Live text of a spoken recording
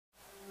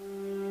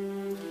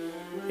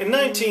In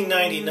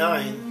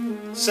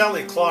 1999,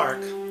 Sally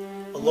Clark,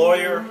 a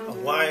lawyer, a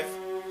wife,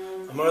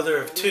 a mother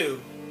of two,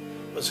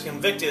 was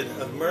convicted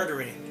of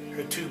murdering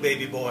her two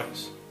baby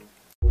boys.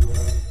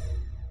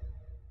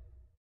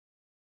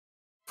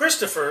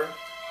 Christopher,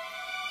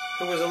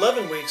 who was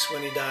 11 weeks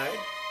when he died,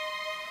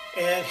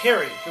 and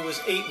Harry, who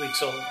was 8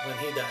 weeks old when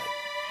he died.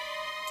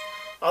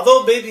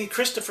 Although baby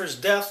Christopher's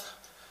death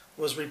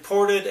was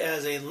reported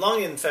as a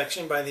lung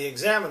infection by the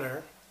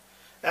examiner,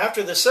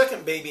 after the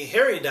second baby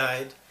Harry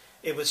died,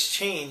 it was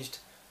changed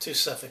to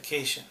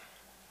suffocation.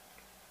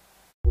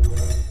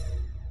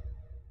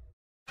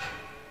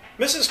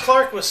 Mrs.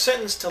 Clark was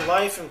sentenced to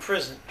life in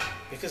prison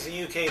because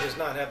the UK does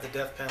not have the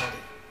death penalty.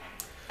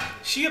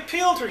 She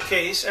appealed her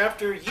case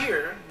after a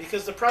year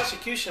because the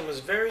prosecution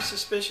was very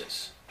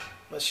suspicious,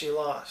 but she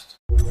lost.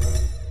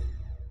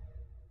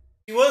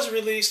 She was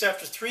released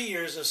after 3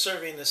 years of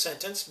serving the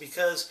sentence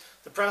because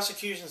the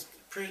prosecution's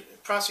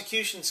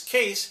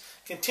case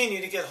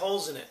continued to get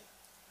holes in it,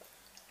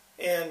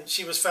 and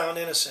she was found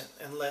innocent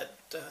and let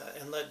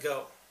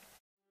go.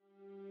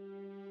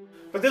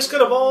 But this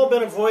could have all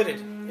been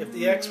avoided if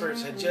the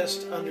experts had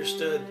just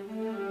understood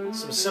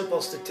some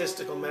simple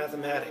statistical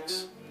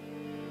mathematics.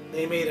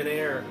 They made an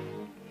error,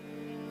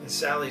 and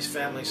Sally's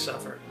family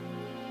suffered,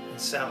 and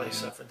Sally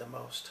suffered the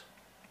most.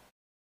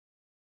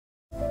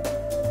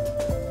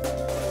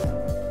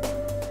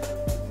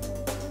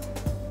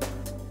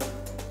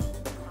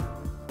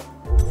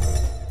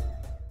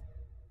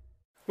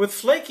 With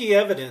flaky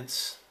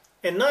evidence,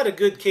 and not a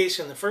good case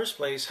in the first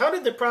place, how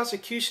did the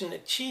prosecution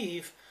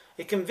achieve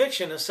a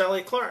conviction of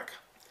Sally Clark,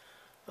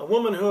 a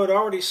woman who had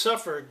already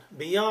suffered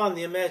beyond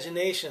the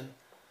imagination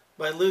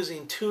by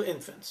losing 2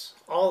 infants,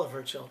 all of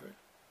her children?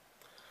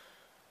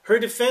 Her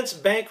defense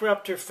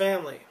bankrupted her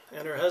family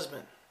and her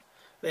husband.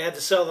 They had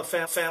to sell the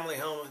family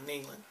home in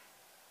England.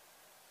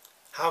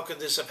 How could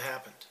this have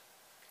happened?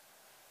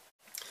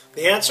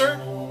 The answer?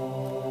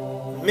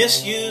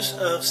 Misuse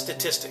of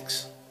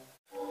statistics.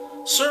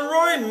 Sir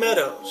Roy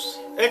Meadows,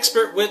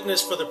 expert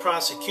witness for the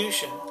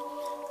prosecution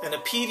and a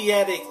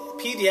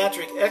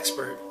pediatric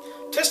expert,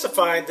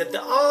 testified that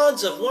the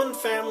odds of one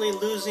family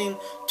losing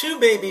 2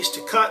 babies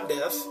to cot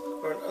death,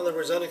 or in other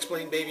words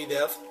unexplained baby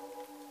death,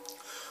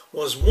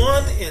 was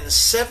 1 in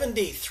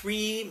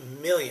 73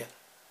 million.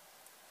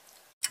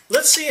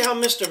 Let's see how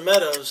Mr.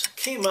 Meadows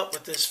came up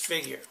with this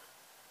figure.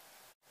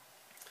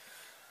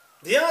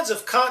 The odds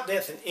of cot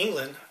death in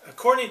England,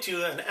 according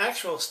to an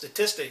actual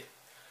statistic,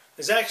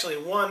 is actually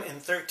 1 in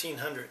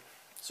 1,300.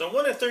 So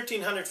 1 in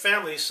 1,300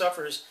 families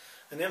suffers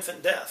an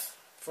infant death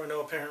for no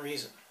apparent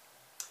reason.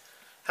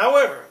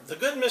 However, the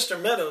good Mr.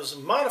 Meadows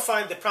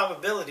modified the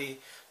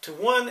probability to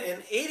 1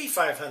 in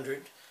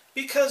 8,500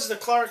 because the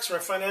Clarks were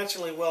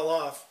financially well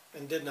off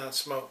and did not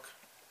smoke.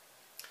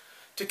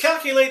 To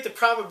calculate the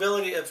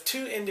probability of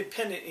 2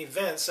 independent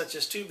events, such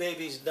as 2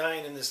 babies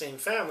dying in the same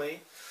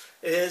family,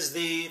 is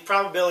the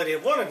probability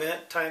of one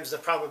event times the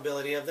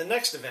probability of the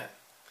next event.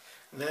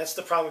 And that's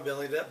the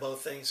probability that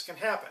both things can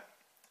happen.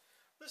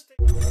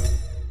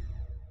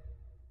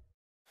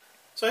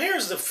 So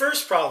here's the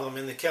first problem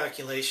in the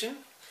calculation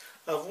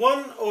of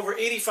 1 over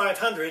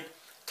 8,500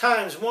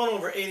 times 1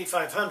 over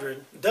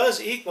 8,500 does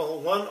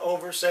equal 1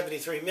 over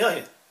 73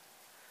 million.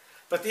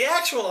 But the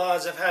actual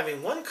odds of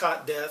having one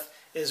cot death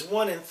is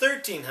 1 in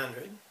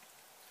 1,300.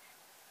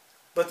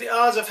 But the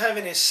odds of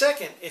having a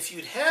second, if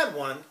you'd had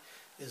one,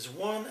 is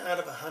 1 out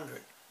of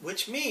 100.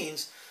 Which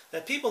means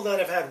that people that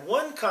have had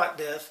one cot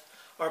death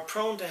are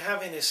prone to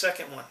having a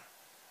second one.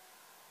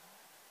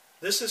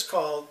 This is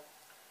called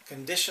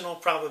conditional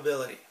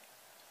probability.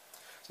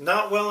 It's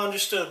not well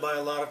understood by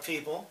a lot of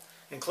people,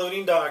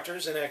 including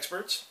doctors and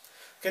experts.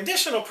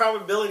 Conditional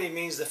probability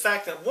means the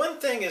fact that one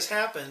thing has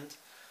happened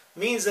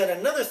means that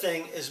another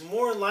thing is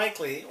more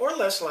likely or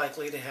less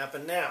likely to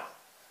happen now.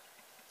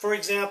 For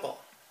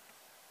example,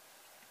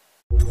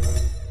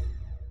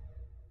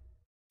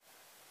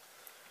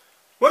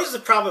 what is the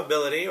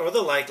probability or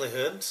the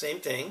likelihood,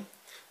 same thing,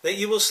 that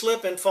you will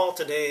slip and fall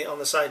today on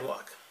the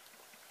sidewalk?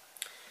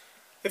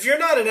 If you're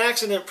not an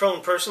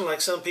accident-prone person like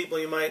some people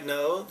you might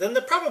know, then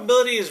the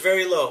probability is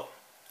very low.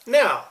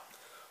 Now,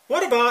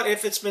 what about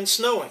if it's been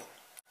snowing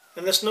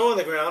and the snow on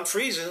the ground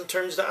freezes and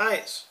turns to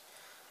ice?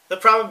 The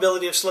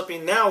probability of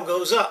slipping now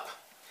goes up.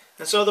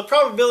 And so the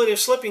probability of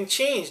slipping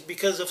changed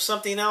because of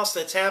something else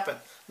that's happened,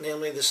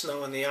 namely the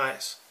snow and the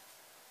ice.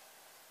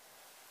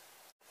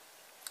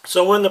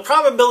 So when the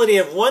probability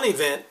of one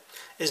event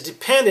is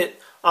dependent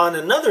on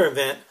another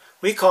event,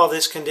 we call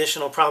this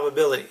conditional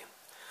probability.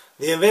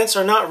 The events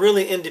are not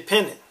really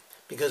independent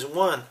because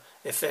one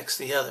affects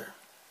the other.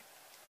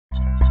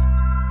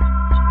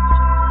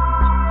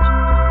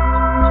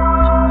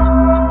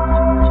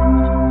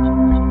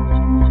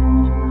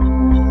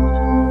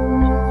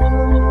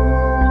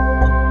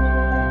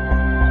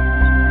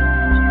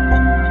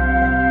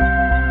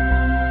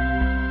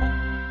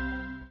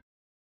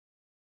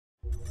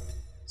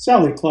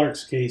 Sally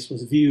Clark's case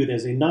was viewed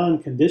as a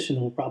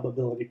non-conditional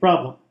probability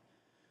problem,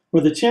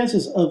 where the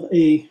chances of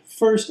a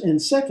first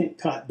and second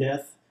cot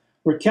death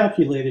were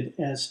calculated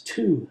as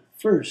 2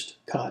 first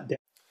cot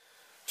deaths.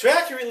 To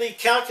accurately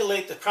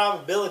calculate the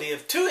probability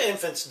of 2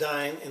 infants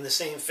dying in the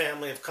same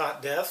family of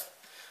caught death,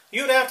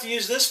 you would have to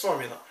use this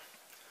formula.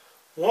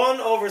 1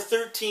 over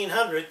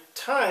 1,300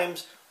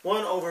 times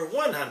 1 over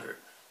 100,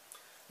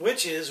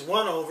 which is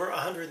 1 over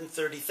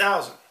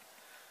 130,000.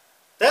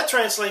 That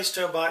translates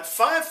to about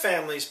 5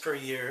 families per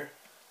year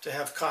to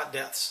have caught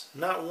deaths,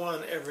 not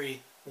 1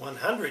 every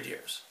 100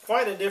 years.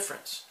 Quite a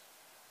difference.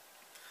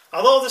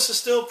 Although this is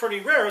still pretty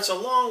rare, it's a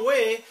long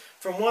way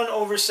from 1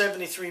 over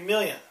 73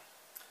 million.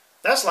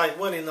 That's like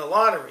winning the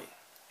lottery.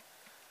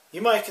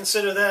 You might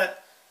consider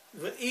that,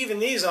 with even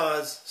these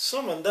odds,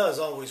 someone does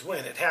always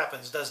win. It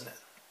happens, doesn't it?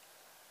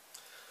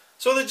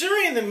 So the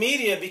jury and the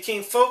media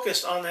became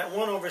focused on that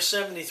 1 over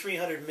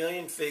 7,300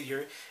 million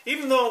figure,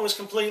 even though it was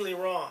completely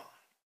wrong.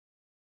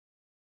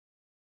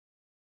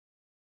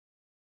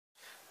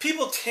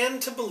 People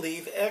tend to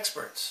believe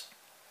experts,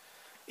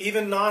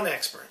 even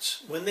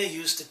non-experts, when they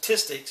use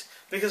statistics,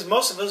 because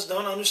most of us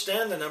don't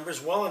understand the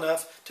numbers well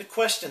enough to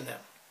question them.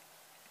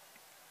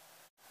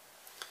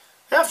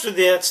 After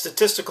that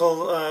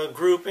statistical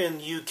group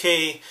in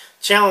UK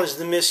challenged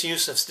the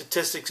misuse of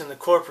statistics in the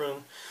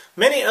courtroom,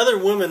 many other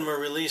women were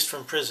released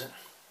from prison,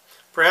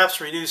 perhaps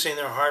reducing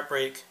their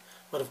heartbreak,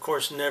 but of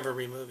course never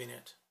removing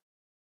it.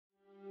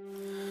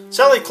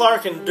 Sally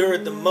Clark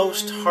endured the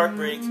most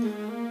heartbreak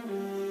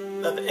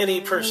of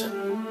any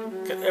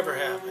person could ever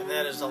have, and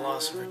that is the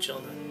loss of her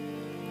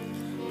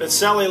children. But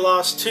Sally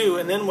lost 2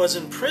 and then was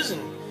in prison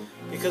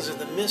because of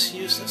the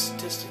misuse of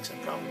statistics and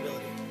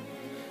probability,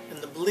 and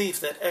the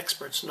belief that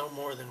experts know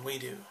more than we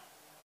do.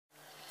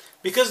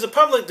 Because the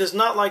public does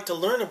not like to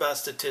learn about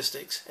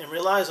statistics and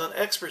relies on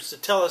experts to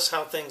tell us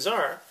how things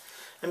are,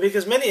 and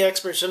because many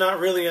experts do not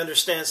really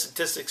understand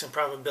statistics and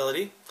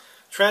probability,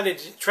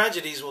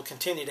 tragedies will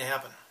continue to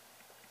happen.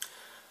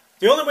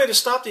 The only way to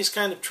stop these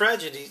kind of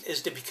tragedies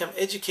is to become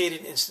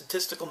educated in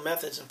statistical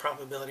methods and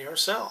probability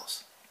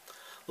ourselves.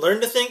 Learn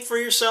to think for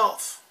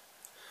yourself.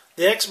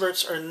 The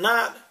experts are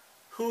not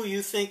who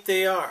you think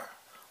they are,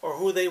 or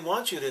who they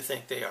want you to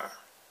think they are.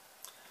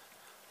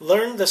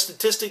 Learn the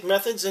statistic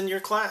methods in your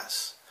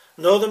class.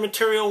 Know the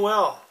material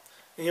well,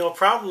 and you'll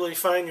probably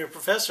find your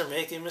professor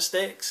making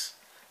mistakes.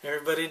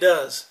 Everybody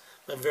does,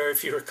 but very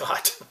few are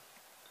caught.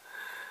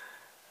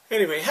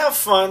 Anyway, have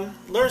fun,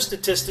 learn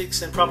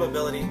statistics and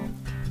probability,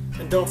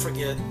 and don't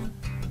forget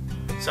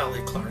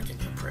Sally Clark in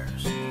your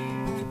prayers.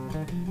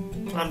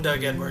 I'm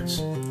Doug Edwards.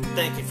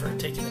 Thank you for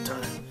taking the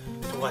time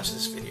to watch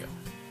this video.